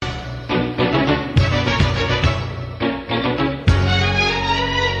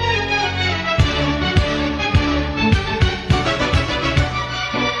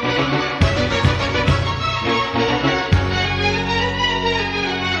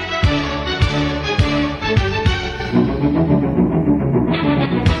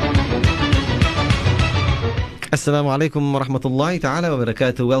Assalamu alaikum wa rahmatullahi ta'ala wa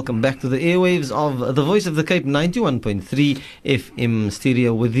barakatuh. Welcome back to the airwaves of the Voice of the Cape 91.3 FM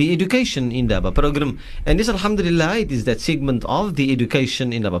stereo with the Education in Daba program. And this, alhamdulillah, it is that segment of the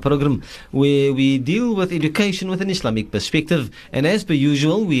Education in Daba program where we deal with education with an Islamic perspective. And as per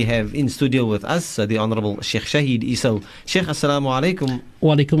usual, we have in studio with us the Honorable Sheikh Shahid Isal. Sheikh, assalamu alaikum.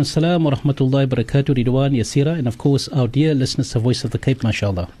 Wa alaikum assalam wa rahmatullahi wa barakatuh, Riedwaan Yaseera, and of course our dear listeners of Voice of the Cape,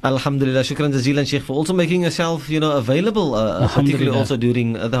 mashallah. Alhamdulillah, shukran jazilan, Sheikh, for also making yourself, available, particularly also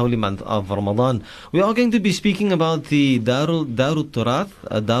during the holy month of Ramadan. We are going to be speaking about the Darul Turath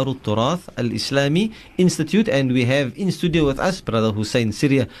Al-Islami Institute, and we have in studio with us Brother Hussein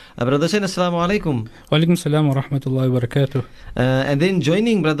Syria. Brother Hussein, assalamu alaikum. Wa alaikum assalam wa rahmatullahi wa barakatuh. And then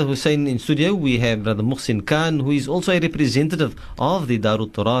joining Brother Hussein in studio, we have Brother Muhsin Khan, who is also a representative of the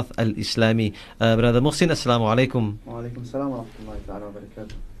Darul Turath Al-Islami. Brother Muhsin, assalamu alaikum. Wa alaikum assalam wa rahmatullahi wa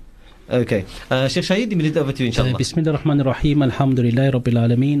barakatuh. Okay. Sheikh Shahid, immediately over to you, inshallah. Bismillah ar-Rahman ar-Rahim, alhamdulillahi rabbil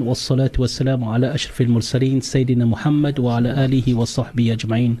alameen, wassalatu wassalamu ala ashrafil mursaleen, Sayyidina Muhammad wa ala alihi wa sahbihi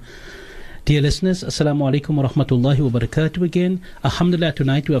ajma'in. Dear listeners, assalamu alaikum wa rahmatullahi wa barakatuh again. Alhamdulillah,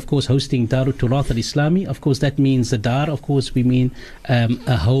 tonight we are of course hosting Darul Turath al-Islami. Of course that means the Dar, of course we mean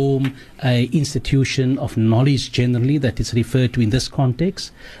a home, a institution of knowledge generally that is referred to in this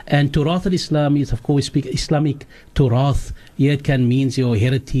context. And Turath al-Islami is of course speak Islamic Turath. Here it can means your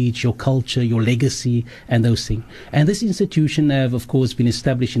heritage, your culture, your legacy and those things. And this institution have of course been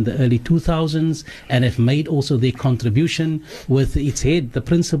established in the early 2000s and have made also their contribution with its head, the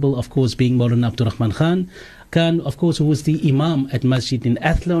principal of course being Maulana Abdurrahman Khan, of course, who was the Imam at Masjid in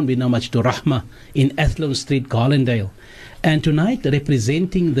Athlone, we know Masjid Rahma in Athlone Street, Garlandale. And tonight,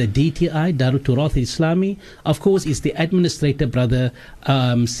 representing the DTI, Darul Turath Islami, of course, is the administrator, Brother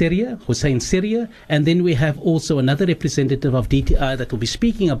Hussein Syria. And then we have also another representative of DTI that will be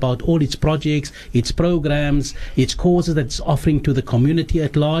speaking about all its projects, its programs, its causes that it's offering to the community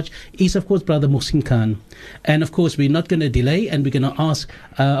at large, is, of course, Brother Muhsin Khan. And, of course, we're not going to delay, and we're going to ask,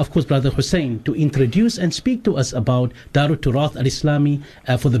 of course, Brother Hussein to introduce and speak to us about Darul Turath al-Islami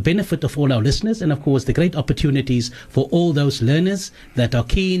for the benefit of all our listeners, and, of course, the great opportunities for all those learners that are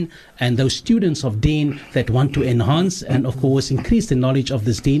keen and those students of deen that want to enhance and of course increase the knowledge of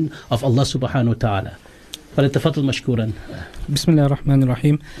this deen of Allah subhanahu wa ta'ala. فليتفضل مشكورا. Bismillah ar-Rahman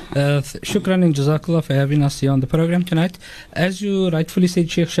ar-Rahim. Shukran and Jazakallah for having us here on the program tonight. As you rightfully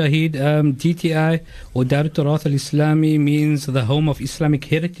said, Sheikh Shahid, DTI or Darul Turath al-Islami means the home of Islamic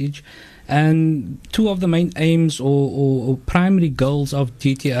heritage. And two of the main aims or primary goals of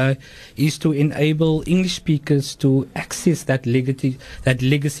DTI is to enable English speakers to access that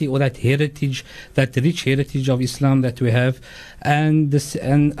legacy or that heritage, that rich heritage of Islam that we have. And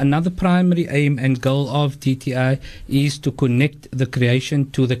another primary aim and goal of DTI is to connect the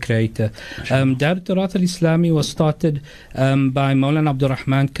creation to the Creator. Darul Turath al-Islami was started by Maulana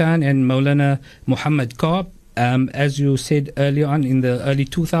Abdurrahman Khan and Maulana Muhammad Kaab. As you said earlier on, in the early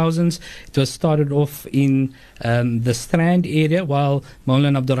 2000s, it was started off in the Strand area while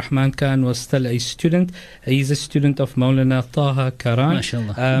Maulana Abdurrahman Khan was still a student. He's a student of Maulana Taha Karan.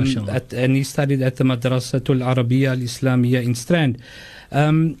 MashaAllah. And he studied at the Madrasatul Arabiya al-Islamiyya in Strand.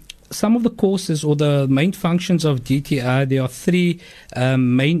 Some of the courses or the main functions of DTI, there are three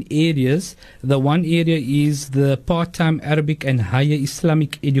main areas. The one area is the part-time Arabic and higher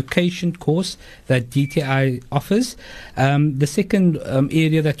Islamic education course that DTI offers. The second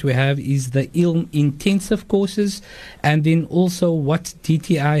area that we have is the Ilm intensive courses. And then also what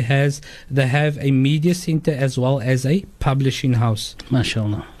DTI has, they have a media center as well as a publishing house.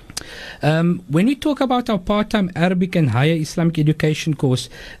 MashaAllah. When we talk about our part-time Arabic and higher Islamic education course,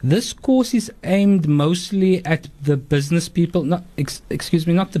 this course is aimed mostly at the business people, not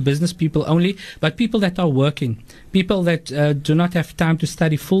the business people only, but people that are working, people that do not have time to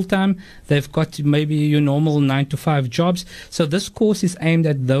study full-time. They've got maybe your normal 9-to-5 jobs. So this course is aimed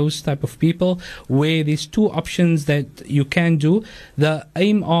at those type of people, where there's two options that you can do. The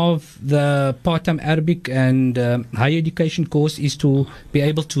aim of the part-time Arabic and higher education course is to be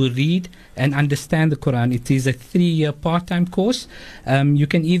able to read and understand the Quran. It is a 3-year part-time course. You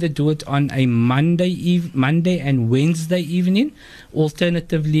can either do it on a Monday and Wednesday evening.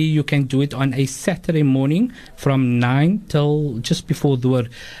 Alternatively, you can do it on a Saturday morning from 9 till just before Dhuhr.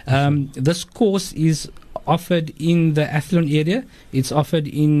 This course is offered in the Athlone area. It's offered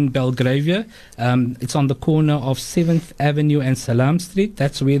in Belgravia. It's on the corner of 7th Avenue and Salam Street.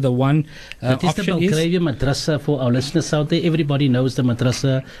 That's where the one that is option the Belgravia madrasa for our listeners out there. Everybody knows the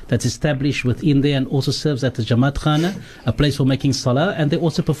madrasa that's established within there and also serves at the Jamaat Khana, a place for making salah, and they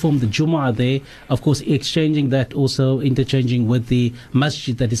also perform the Jumu'ah there, of course exchanging that, also interchanging with the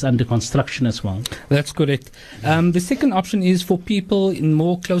masjid that is under construction as well. That's correct. The second option is for people in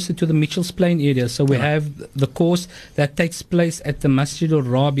more closer to the Mitchells Plain area. So we have the course that takes place at the Masjid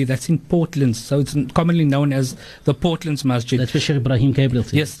al-Rabi, that's in Portland. So it's commonly known as the Portland's Masjid. That's where Sheikh Ibrahim Gabriel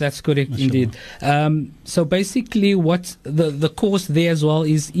says. Yes, that's correct, Mashallah. indeed. So basically what the course there as well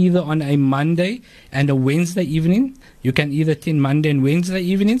is either on a Monday and a Wednesday evening. You can either attend Monday and Wednesday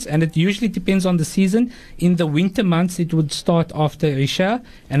evenings, and it usually depends on the season. In the winter months, it would start after Isha,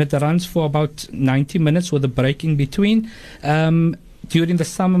 and it runs for about 90 minutes with a break in between. During the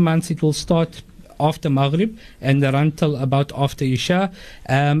summer months, it will start after Maghrib and run till about after Isha.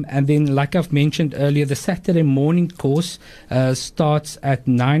 And then, like I've mentioned earlier, the Saturday morning course starts at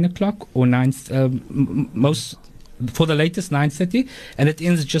 9 o'clock or 9, for the latest 9:30, and it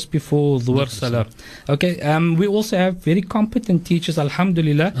ends just before Dhuhr Salah. Okay, we also have very competent teachers,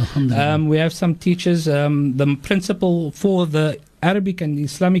 alhamdulillah. We have some teachers. The principal for the Arabic and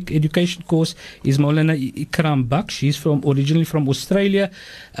Islamic education course is Maulana Ikram Baksh. He's originally from Australia.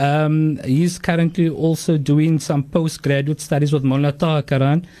 He's currently also doing some postgraduate studies with Maulana Taha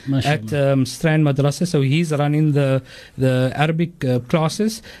Karan at Strand Madrasa. So he's running the Arabic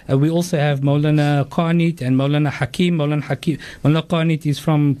classes. We also have Maulana Qanit and Maulana Hakim. Maulana Qanit is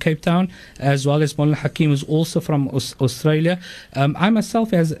from Cape Town, as well as Maulana Hakim is also from Australia. I myself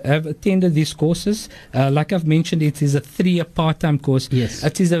have attended these courses. Like I've mentioned, it is a 3-year part-time course. Yes.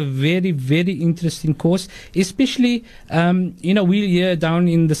 It is a very, very interesting course, especially, we here down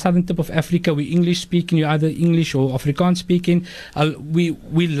in the southern tip of Africa, we English speaking, you're either English or Afrikaans speaking.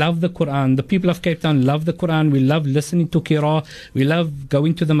 We love the Quran. The people of Cape Town love the Quran. We love listening to Qira. We love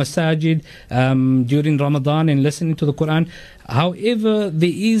going to the masajid during Ramadan and listening to the Quran. However,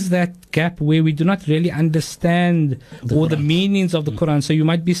 there is that gap where we do not really understand the meanings of the Quran. So you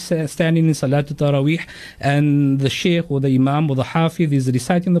might be standing in Salatul Taraweeh and the Sheikh or the Imam or the Hafiz is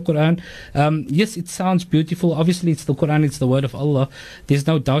reciting the Quran. Yes, it sounds beautiful. Obviously, it's the Quran, it's the word of Allah. There's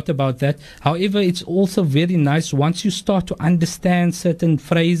no doubt about that. However, it's also very nice once you start to understand certain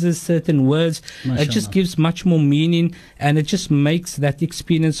phrases, certain words. Mashallah. It just gives much more meaning, and it just makes that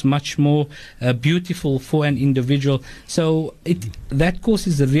experience much more beautiful for an individual. So that course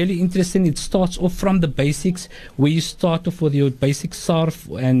is really interesting. It starts off from the basics, where you start off with your basic sarf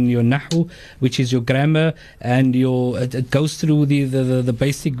and your nahu, which is your grammar, and it goes through the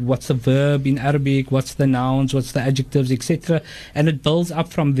basic, what's the verb in Arabic, what's the nouns, what's the adjectives, etc. And it builds up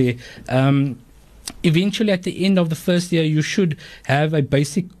from there. Eventually, at the end of the first year, you should have a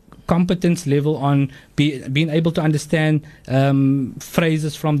basic competence level on being able to understand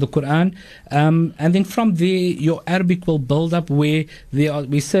phrases from the Quran, and then from there your Arabic will build up, where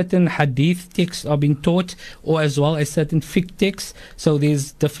certain hadith texts are being taught, or as well as certain fiqh texts. So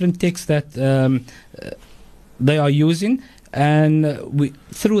there's different texts that they are using, and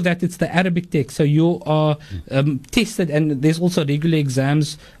through that it's the Arabic text. So you are tested, and there's also regular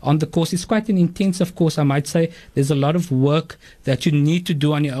exams on the course. It's quite an intensive course, I might say. There's a lot of work that you need to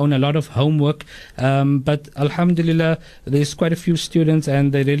do on your own, a lot of homework, but alhamdulillah, there's quite a few students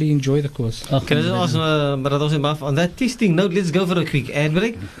and they really enjoy the course. Can I just ask Brother Osman, on that testing note, let's go for a quick ad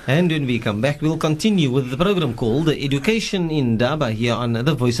break, and when we come back we'll continue with the program called Education in Daba here on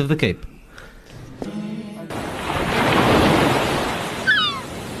The Voice of the Cape.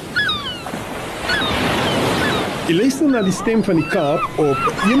 Jy luister na die stem van die Kaap op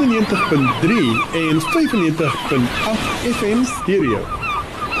 91.3 en 95.8 FM stereo.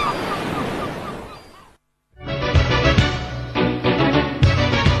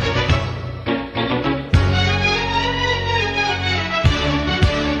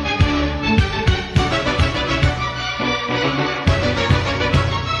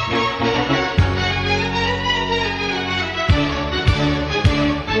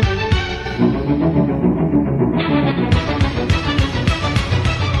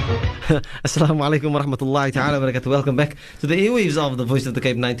 Assalamu alaikum wa rahmatullahi ta'ala wa barakatuh. Welcome back to the airwaves of the Voice of the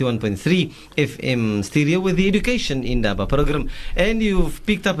Cape 91.3 FM stereo with the Education in Daba program. And you've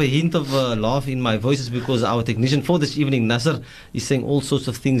picked up a hint of laugh in my voices because our technician for this evening, Nasser, is saying all sorts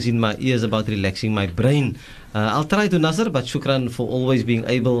of things in my ears about relaxing my brain. I'll try to Nasser, but shukran for always being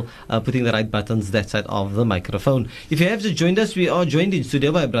able, putting the right buttons that side of the microphone. If you have just joined us, we are joined in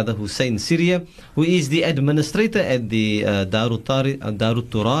studio by Brother Hussein Syria, who is the administrator at the Darul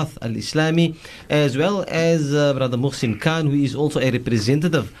Turath Al-Islami, as well as Brother Muhsin Khan, who is also a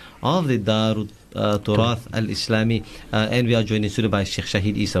representative of the Darul Turath Al-Islami, and we are joined in studio by Sheikh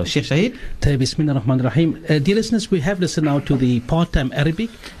Shahid Isa. Sheikh Shahid. Bismillah ar-Rahman ar-Rahim. Dear listeners, we have listened now to the part-time Arabic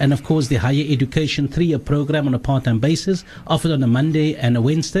and of course the higher education 3-year program on a part-time basis, offered on a Monday and a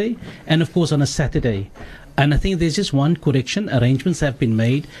Wednesday, and of course on a Saturday. And I think there's just one correction. Arrangements have been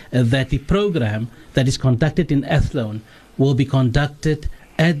made that the program that is conducted in Athlone will be conducted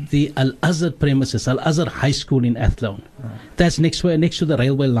at the Al-Azhar premises, Al-Azhar High School in Athlone. That's next to the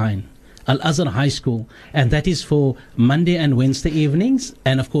railway line. Al-Azhar High School, and that is for Monday and Wednesday evenings,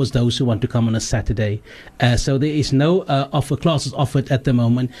 and of course those who want to come on a Saturday. So there is no classes offered at the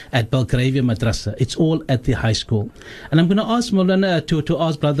moment at Belgravia Madrasa. It's all at the high school. And I'm going to ask Maulana to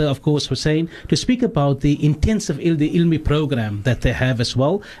ask Brother, of course, Hussein, to speak about the intensive the Ilmi program that they have as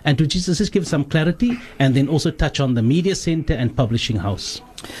well, and to just give some clarity, and then also touch on the media center and publishing house.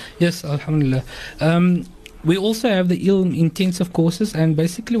 Yes, alhamdulillah. We also have the Ilm intensive courses, and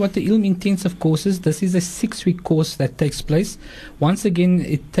basically what the Ilm intensive courses, this is a 6-week course that takes place. Once again,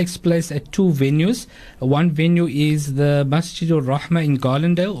 it takes place at 2 venues. One venue is the Masjid al-Rahma in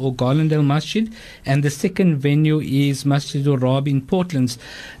Garlandale, or Garlandale Masjid, and the second venue is Masjid al-Rab in Portlands.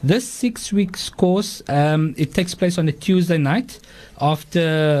 This 6 weeks course, it takes place on a Tuesday night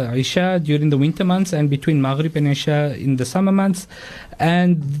after Isha during the winter months, and between Maghrib and Isha in the summer months.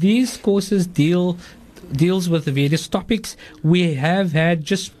 And these courses deals with the various topics. We have had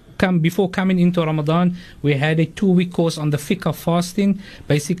before coming into Ramadan, we had a 2-week course on the fiqh of fasting,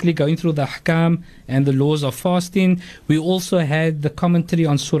 basically going through the ahkam and the laws of fasting. We also had the commentary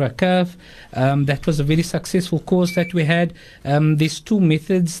on Surah Kahf. That was a very successful course that we had. There's 2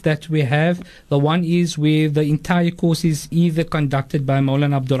 methods that we have. The one is where the entire course is either conducted by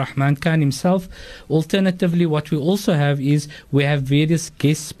Maulana Abdul Rahman Khan himself. Alternatively, what we also have is we have various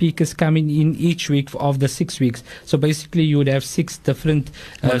guest speakers coming in each week of the 6 weeks. So basically you would have 6 different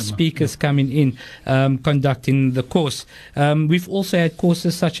speakers coming in, conducting the course. We've also had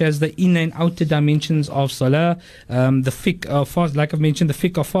courses such as the inner and outer dimensions of Salah, the fiqh of fast, like I've mentioned, the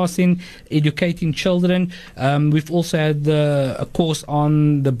fiqh of fasting, educating children. We've also had a course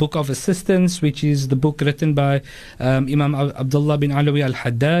on the Book of Assistance, which is the book written by Imam Abdullah bin Alawi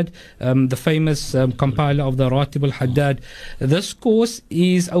al-Haddad, the famous compiler of the Ratib al-Haddad. This course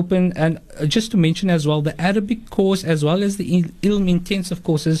is open, and just to mention as well, the Arabic course as well as the Ilm intensive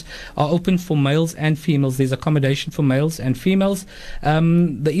courses are open for males and females. There's accommodation for males and females.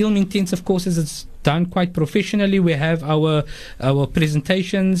 The Ilm intensive courses is done quite professionally. We have our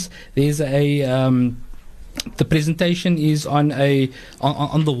presentations. There's the presentation is on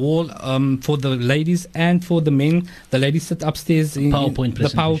the wall for the ladies and for the men. The ladies sit upstairs in the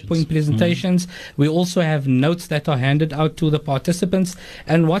PowerPoint presentations. We also have notes that are handed out to the participants.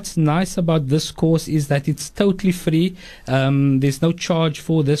 And what's nice about this course is that it's totally free. There's no charge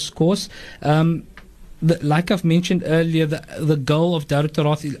for this course. Like I've mentioned earlier, the goal of Darul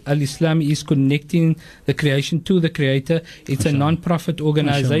Turath Al-Islami is connecting the creation to the creator. It's a non-profit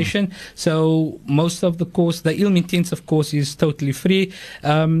organization. So most of the course, the Ilm intensive course, is totally free.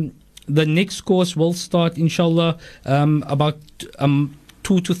 The next course will start, inshallah, about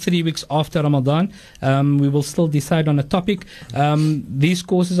 2 to 3 weeks after Ramadan. We will still decide on a topic. These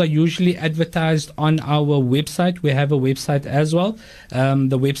courses are usually advertised on our website. We have a website as well.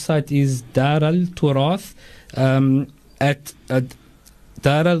 The website is Darul Turath at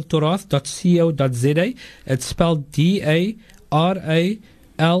darulturath.co.za. It's spelled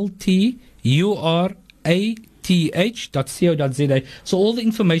daralturah.co.za. So all the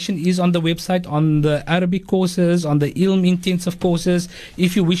information is on the website, on the Arabic courses, on the Ilm intensive courses.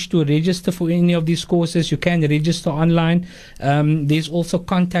 If you wish to register for any of these courses, you can register online. There's also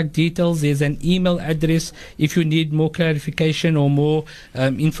contact details. There's an email address if you need more clarification or more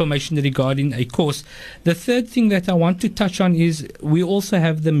information regarding a course. The third thing that I want to touch on is we also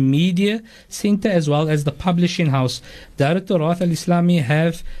have the media center as well as the publishing house. Darul Turath Al-Islami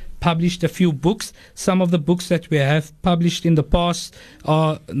have published a few books. Some of the books that we have published in the past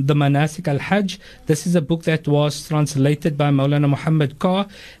are the Manasik al-Hajj. This is a book that was translated by Maulana Muhammad Kah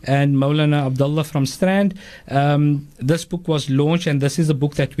and Maulana Abdullah from Strand. This book was launched, and this is a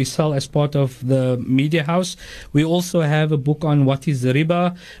book that we sell as part of the media house. We also have a book on what is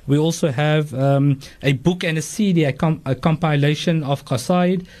riba. We also have a book and a CD, a compilation of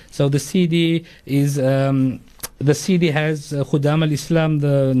qasaid. So the CD is the CD has Khudam al-Islam,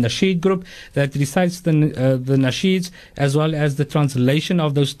 the Nasheed group that recites the Nasheeds, as well as the translation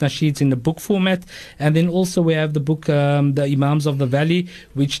of those Nasheeds in the book format. And then also we have the book, the Imams of the Valley,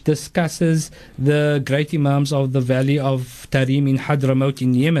 which discusses the great Imams of the Valley of Tarim in Hadramaut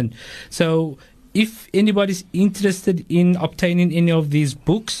in Yemen. So if anybody's interested in obtaining any of these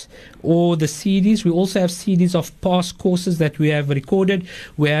books or the CDs, we also have CDs of past courses that we have recorded.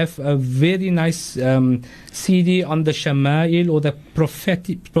 We have a very nice CD on the Shama'il, or the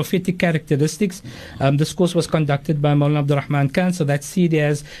prophetic characteristics. This course was conducted by Maulana Abdul Rahman Khan, so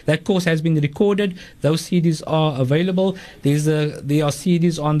that course has been recorded. Those CDs are available. There are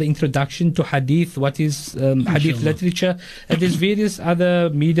CDs on the introduction to Hadith, what is Hadith literature, and there's various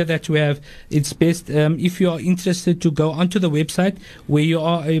other media that we have. It's best if you are interested to go onto the website, where you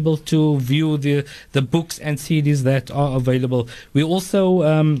are able to view the books and CDs that are available. We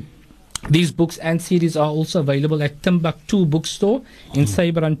also these books and CDs are also available at Timbuktu Bookstore in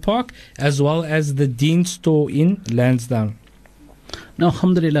Saibran Park, as well as the Dean Store in Lansdowne. Now,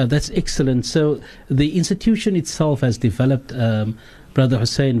 alhamdulillah, that's excellent. So the institution itself has developed, Brother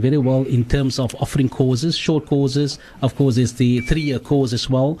Hussein, very well in terms of offering courses, short courses. Of course, there's the 3-year course as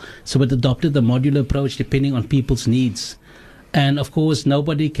well. So it adopted the modular approach depending on people's needs. And of course,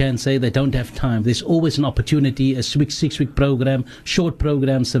 nobody can say they don't have time. There's always an opportunity, a 6-week program, short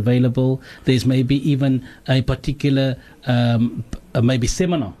programs available. There's maybe even a particular maybe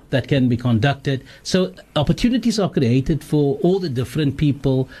seminar that can be conducted. So opportunities are created for all the different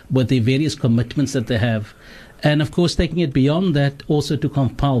people with the various commitments that they have. And of course, taking it beyond that, also to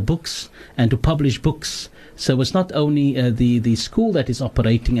compile books and to publish books. So it's not only the school that is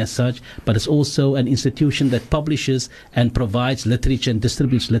operating as such, but it's also an institution that publishes and provides literature and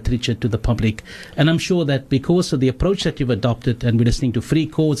distributes literature to the public. And I'm sure that because of the approach that you've adopted, and we're listening to free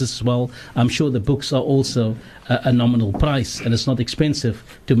courses as well, I'm sure the books are also a nominal price, and it's not expensive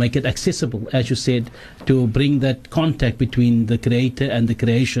to make it accessible, as you said, to bring that contact between the creator and the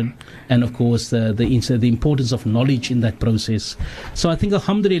creation, and of course the importance of knowledge in that process. So I think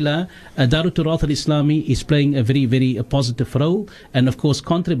alhamdulillah, Darul Turath al-Islami is playing a very, very positive role, and of course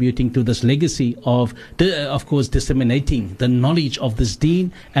contributing to this legacy of course disseminating the knowledge of this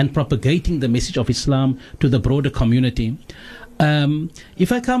deen and propagating the message of Islam to the broader community.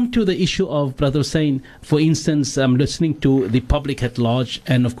 If I come to the issue of Brother Hussein, for instance, I'm listening to the public at large,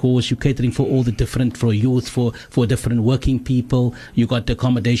 and of course you're catering for all the different, for youth, for different working people. You got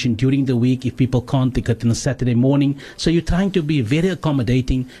accommodation during the week. If people can't, they get on a Saturday morning. So you're trying to be very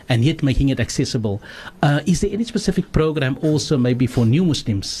accommodating and yet making it accessible. Is there any specific program also maybe for new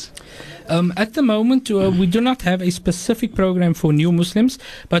Muslims? At the moment, we do not have a specific program for new Muslims,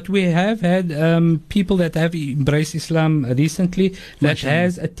 but we have had people that have embraced Islam recently that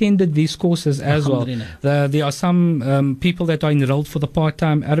has attended these courses as well. There are some people that are enrolled for the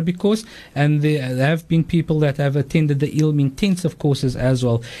part-time Arabic course, and there have been people that have attended the Ilm intensive courses as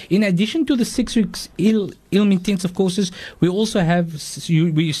well. In addition to the 6 weeks Ilm intensive courses, we also have,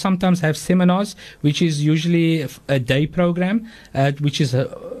 we sometimes have seminars, which is usually a day program, which is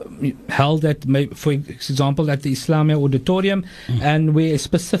held at, for example, at the Islamia Auditorium, and where a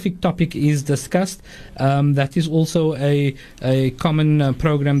specific topic is discussed. That is also a common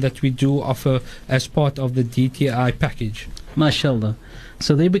program that we do offer as part of the DTI package. MashaAllah.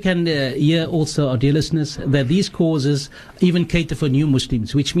 So there we can hear also, our dear listeners, that these courses even cater for new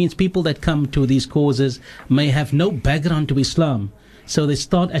Muslims, which means people that come to these courses may have no background to Islam. So they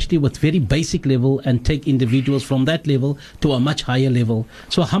start actually with very basic level and take individuals from that level to a much higher level.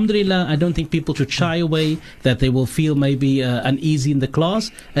 So alhamdulillah, I don't think people should shy away, that they will feel maybe uneasy in the class.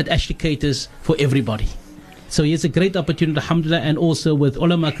 It actually caters for everybody. So here's a great opportunity, alhamdulillah, and also with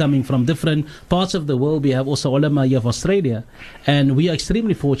ulama coming from different parts of the world. We have also ulama here of Australia, and we are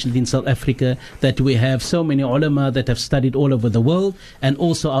extremely fortunate in South Africa that we have so many ulama that have studied all over the world, and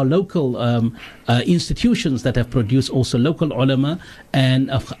also our local institutions that have produced also local ulama, and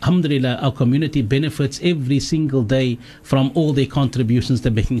alhamdulillah, our community benefits every single day from all their contributions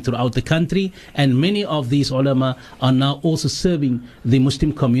they're making throughout the country, and many of these ulama are now also serving the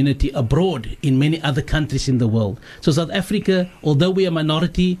Muslim community abroad in many other countries in the world. So South Africa, although we are a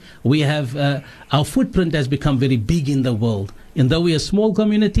minority, we have our footprint has become very big in the world. And though we are a small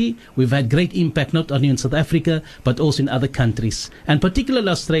community, we've had great impact not only in South Africa but also in other countries, and particularly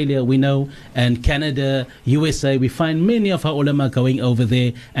Australia, we know, and Canada, USA. We find many of our ulama going over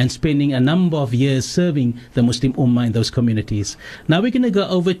there and spending a number of years serving the Muslim Ummah in those communities. Now we're going to go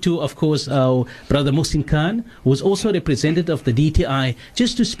over to, of course, our brother Muhsin Khan, who is also a representative of the DTI,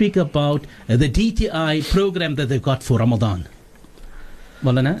 just to speak about the DTI program that they've got for Ramadan.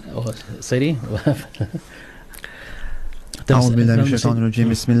 Maulana, or Saidi? أعوذ بالله من الشيطان الرجيم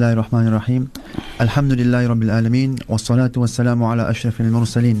بسم الله الرحمن الرحيم الحمد لله رب العالمين والصلاة والسلام على أشرف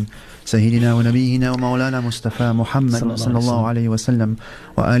المرسلين سيدنا ونبينا ومولانا مصطفى محمد صلى الله عليه وسلم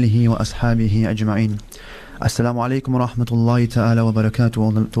وآله وأصحابه أجمعين. Assalamu alaikum wa rahmatullahi ta'ala wa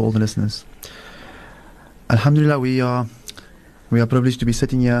barakatuh to all the listeners. Alhamdulillah, we are privileged to be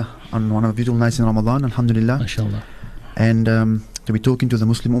sitting here on one of the beautiful nights in Ramadan, alhamdulillah. MashaAllah. And to be talking to the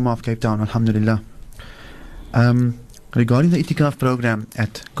Muslim Ummah of Cape Town, alhamdulillah. Regarding the itikaf program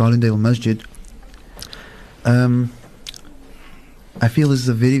at Garlandale Masjid, I feel this is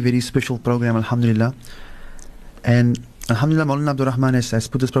a very, very special program, alhamdulillah. And alhamdulillah, Maulana Abdul Rahman has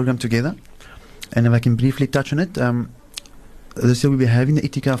put this program together. And if I can briefly touch on it, this year we'll be having the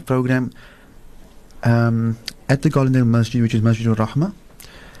itikaf program at the Garlandale Masjid, which is Masjid al-Rahma.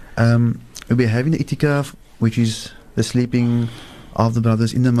 We'll be having the itikaf, which is the sleeping of the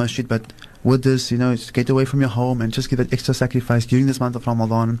brothers in the masjid, but with this, it's get away from your home and just give that extra sacrifice during this month of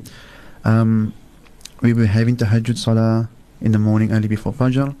Ramadan. We'll be having tahajjud salah in the morning early before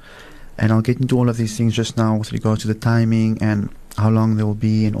Fajr, and I'll get into all of these things just now with regards to the timing and how long they will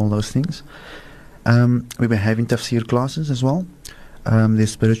be and all those things. We'll be having tafsir classes as well.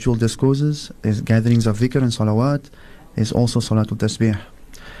 There's spiritual discourses, there's gatherings of dhikr and salawat, there's also salatul tasbih.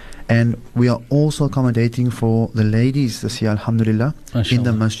 And we are also accommodating for the ladies this year, alhamdulillah, in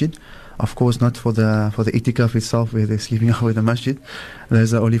the masjid. Of course, not for the itikaf itself where they're sleeping over the masjid.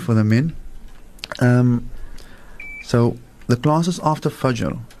 Those are only for the men. So the classes after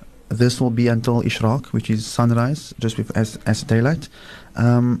Fajr, this will be until Ishraq, which is sunrise, just as daylight.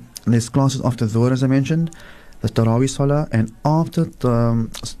 There's classes after Dhuhr, as I mentioned, the Tarawih Salah, and after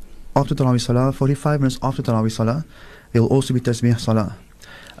Tarawih Salah, 45 minutes after Tarawih Salah, there will also be Tasbih Salah.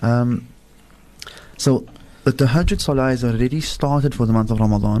 So the Tahajjud Salah is already started for the month of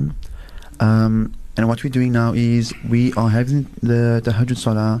Ramadan. And what we're doing now is we are having the Tahajjud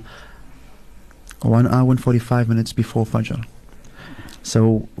Salah 1 hour and 45 minutes before Fajr.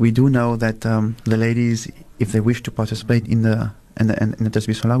 So we do know that the ladies, if they wish to participate in the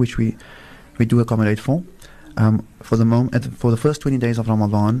Tasbih Salah, which we do accommodate for the first 20 days of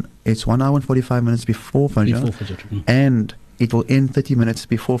Ramadan, it's 1 hour and 45 minutes before Fajr, and it will end 30 minutes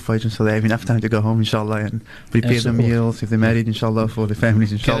before Fajr, so they have enough time to go home, inshallah, and prepare the meals if they're married, inshallah, for their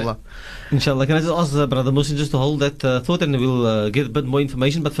families, inshallah. Inshallah. Can I just ask Brother Muslim just to hold that thought, and we'll get a bit more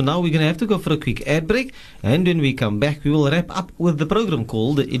information. But for now, we're going to have to go for a quick ad break, and when we come back, we will wrap up with the program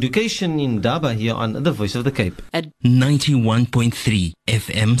called Education in Daba here on The Voice of the Cape. At 91.3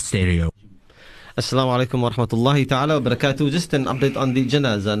 FM stereo. Assalamu alaikum wa rahmatullahi ta'ala wa barakatuh. Just an update on the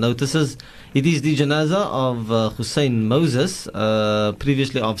janazah notices. It is the janazah of Hussein Moses,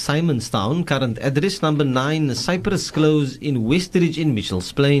 previously of Simonstown, current address number 9 Cypress Close in Westridge in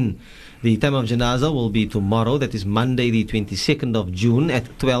Mitchell's Plain. The time of janazah will be tomorrow, that is Monday the 22nd of June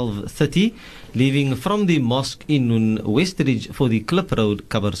at 12:30, leaving from the mosque in Westridge for the Clip Road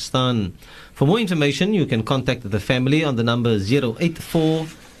Qabristan. For more information, you can contact the family on the number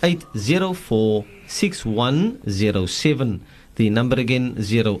 084-804-6107. The number again,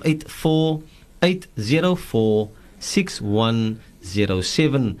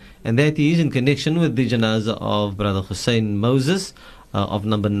 084-804-6107. And that is in connection with the janazah of Brother Hussein Moses of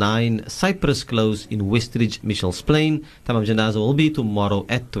number 9 Cypress Close in Westridge, Mitchell's Plain. Time of janazah will be tomorrow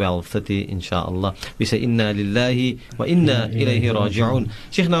at 12:30, inshallah. We say inna lillahi wa inna ilayhi raji'un.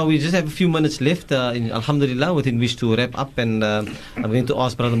 Sheikh, now we just have a few minutes left, alhamdulillah, within which to wrap up, and I'm going to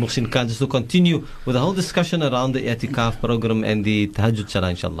ask Brother Muhsin Khan just to continue with the whole discussion around the i'tikaf program and the tahajjud salah,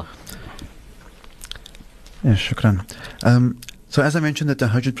 inshallah. Yes, shukran. So as I mentioned, the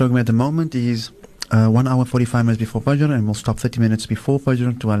tahajjud program at the moment is 1 hour 45 minutes before Fajr, and we'll stop 30 minutes before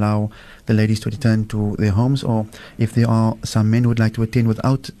Fajr to allow the ladies to return to their homes, or if there are some men who would like to attend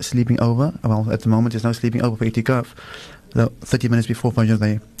without sleeping over, well, at the moment there's no sleeping over for itikaf. The 30 minutes before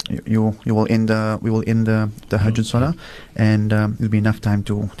Fajr, we will end the Tahajjud Salah, and there'll be enough time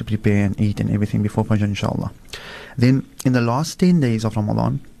to prepare and eat and everything before Fajr, inshallah. Then in the last 10 days of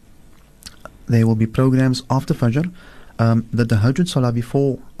Ramadan, there will be programs after Fajr. The Tahajjud Salah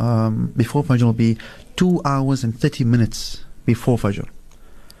before Fajr will be 2 hours and 30 minutes before Fajr.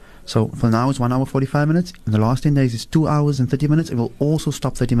 So for now it's 1 hour 45 minutes. In the last 10 days it's 2 hours and 30 minutes. It will also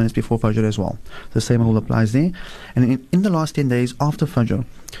stop 30 minutes before Fajr as well. The same rule applies there. And in the last 10 days after Fajr,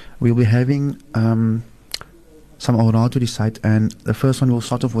 we'll be having some awrad to recite. And the first one we'll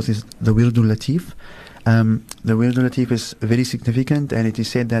start off with is the Wirdul Latif. The Wirdul Latif is very significant, and it is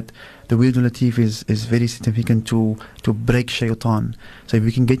said that the Wirdul Latif is very significant to break shaitan. So if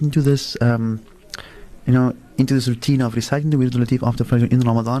we can get into this, in into this routine of reciting the Wird al-Latif after Fajr in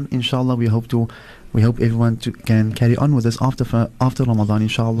Ramadan. Inshallah, we hope everyone can carry on with this after Ramadan,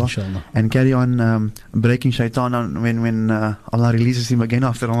 inshallah. And carry on breaking shaitan on when Allah releases him again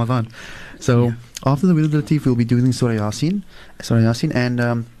after Ramadan. So after the Wird al-Latif, we'll be doing Surah Yasin, and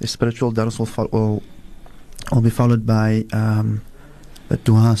the spiritual Darul will be followed by the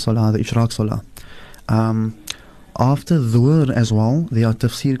Duha Salah, the Ishraq Salah. After Dhuhr as well, there are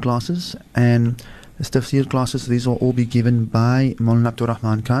tafsir classes, and these tafsir classes, these will all be given by Maulana Abdul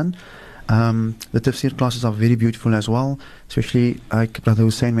Rahman Khan. The tafsir classes are very beautiful as well, especially like Brother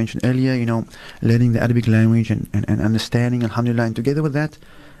Hussein mentioned earlier, learning the Arabic language and understanding, alhamdulillah, and together with that,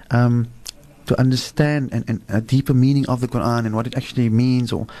 to understand and a deeper meaning of the Quran and what it actually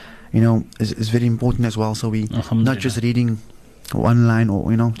means, or is very important as well. So we not just reading one line or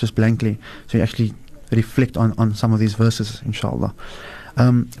just blankly, so you actually reflect on some of these verses, inshallah.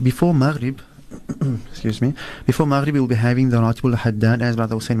 Before Maghrib, excuse me, before Maghrib we'll be having the Ratib al-Haddad, as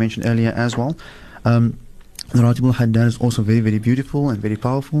Brother Hussein mentioned earlier as well. The Ratib al-Haddad is also very, very beautiful and very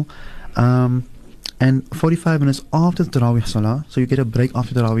powerful. And 45 minutes after the Tarawih Salah, so you get a break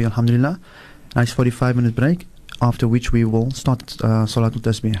after the Tarawih, alhamdulillah. Nice 45-minute break, after which we will start Salatul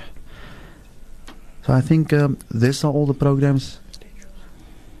Tasbih. So I think these are all the programs.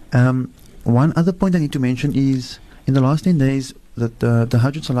 One other point I need to mention is, in the last 10 days, that the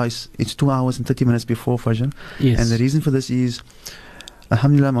Hajj Salah it's 2 hours and 30 minutes before Fajr. Yes. And the reason for this is,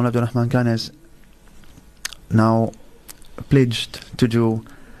 alhamdulillah, Maulana Abdul Rahman Khan has now pledged to do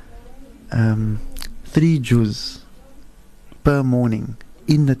 3 juz per morning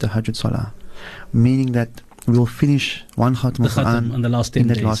in the Tahajjud Salah, meaning that we'll finish one Khatm Quran in the last 10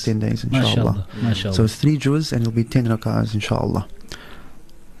 days. Last 10 days, inshallah. MashaAllah. So it's 3 juz and it'll be 10 rakahs, inshallah.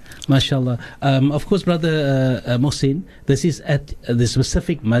 MashaAllah. Of course, Brother Mohsin, this is at the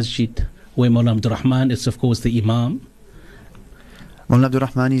specific masjid where Maulana Abdul Rahman is, of course, the Imam. Maulana Abdul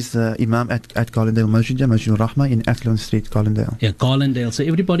Rahman is the Imam at Garlandale Masjid al-Rahma in Athlone Street, Garlandale. Yeah, Garlandale. So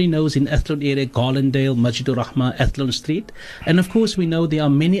everybody knows in Athlone area, Garlandale, Masjid al-Rahma, Athlone Street. And of course, we know there are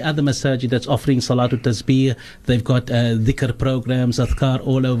many other masajid that's offering Salatul Tasbih. They've got dhikr programs, adhkar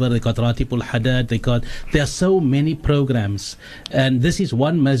all over. They've got Ratib al-Haddad. There are so many programs. And this is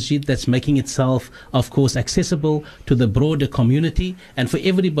one masjid that's making itself, of course, accessible to the broader community. And for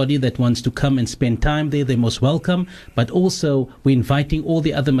everybody that wants to come and spend time there, they're most welcome. But also, we invite all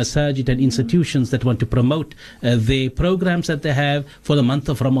the other masajid and institutions that want to promote the programs that they have for the month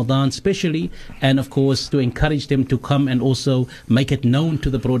of Ramadan especially, and of course to encourage them to come and also make it known to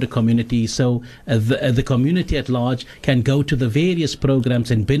the broader community, so the community at large can go to the various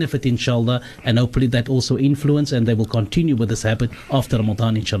programs and benefit, inshallah, and hopefully that also influence and they will continue with this habit after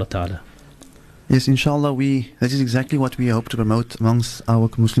Ramadan, inshallah ta'ala. Yes, inshallah, that is exactly what we hope to promote amongst our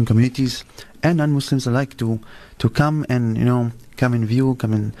Muslim communities and non-Muslims alike, to come and come and view,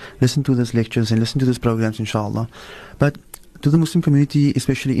 come and listen to these lectures and listen to these programs, inshallah. But to the Muslim community,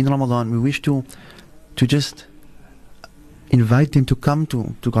 especially in Ramadan, we wish to just invite them to come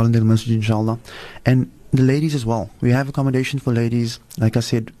to Garlandale Masjid, inshallah. And the ladies as well. We have accommodation for ladies, like I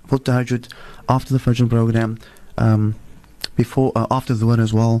said, for Tahajjud, after the Fajr program, after Dhuhr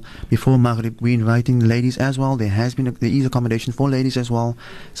as well, before Maghrib. We're inviting ladies as well. There is accommodation for ladies as well.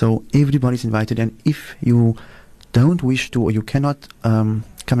 So everybody's invited. And if you don't wish to, or you cannot come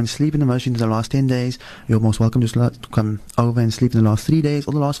and sleep in the masjid in the last 10 days, you're most welcome to come over and sleep in the last 3 days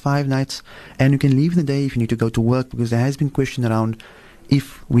or the last 5 nights. And you can leave the day if you need to go to work, because there has been question around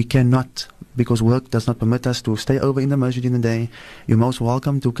if we cannot, because work does not permit us to stay over in the masjid in the day. You're most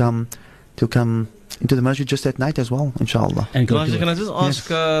welcome to come into the masjid just at night as well, inshallah. And can I just ask,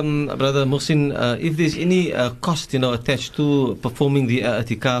 Brother Mohsin, if there's any cost, attached to performing the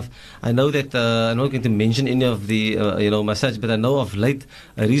i'tikaf? I know that I'm not going to mention any of the masajid, but I know of late,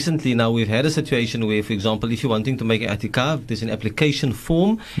 recently now, we've had a situation where, for example, if you're wanting to make an i'tikaf, there's an application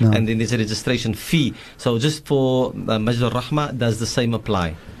form and then there's a registration fee. So just for Masjid al-Rahma, does the same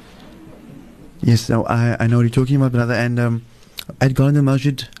apply? Yes, so I know what you're talking about, brother, and at Garlandale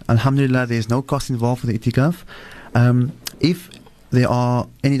Masjid, alhamdulillah, there is no cost involved for the itikaf. If there are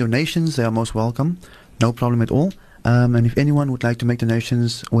any donations, they are most welcome, no problem at all. And if anyone would like to make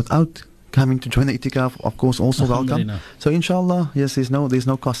donations without coming to join the itikaf, of course, also welcome. So inshallah, yes, there's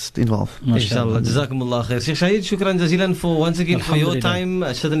no cost involved. Inshallah. Jazakumullah khair. Sheikh Shahid, shukran jazilan for once again for your time.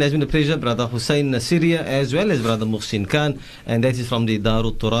 Certainly has been a pleasure. Brother Hussein Syria as well as Brother Mohsin Khan, and that is from the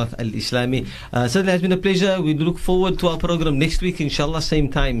Darul Turath al-Islami. Certainly has been a pleasure. We look forward to our program next week, inshallah, same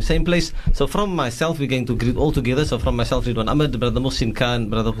time, same place. So from myself, we're going to greet all together. So from myself, Riedwaan Ahmad, Brother Mohsin Khan,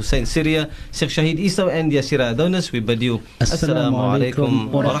 Brother Hussein Syria, Sheikh Shahid Isa and Yaseera Adonis, we bid you Assalamu alaikum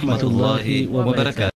wa rahmatullahi wa barakatuh.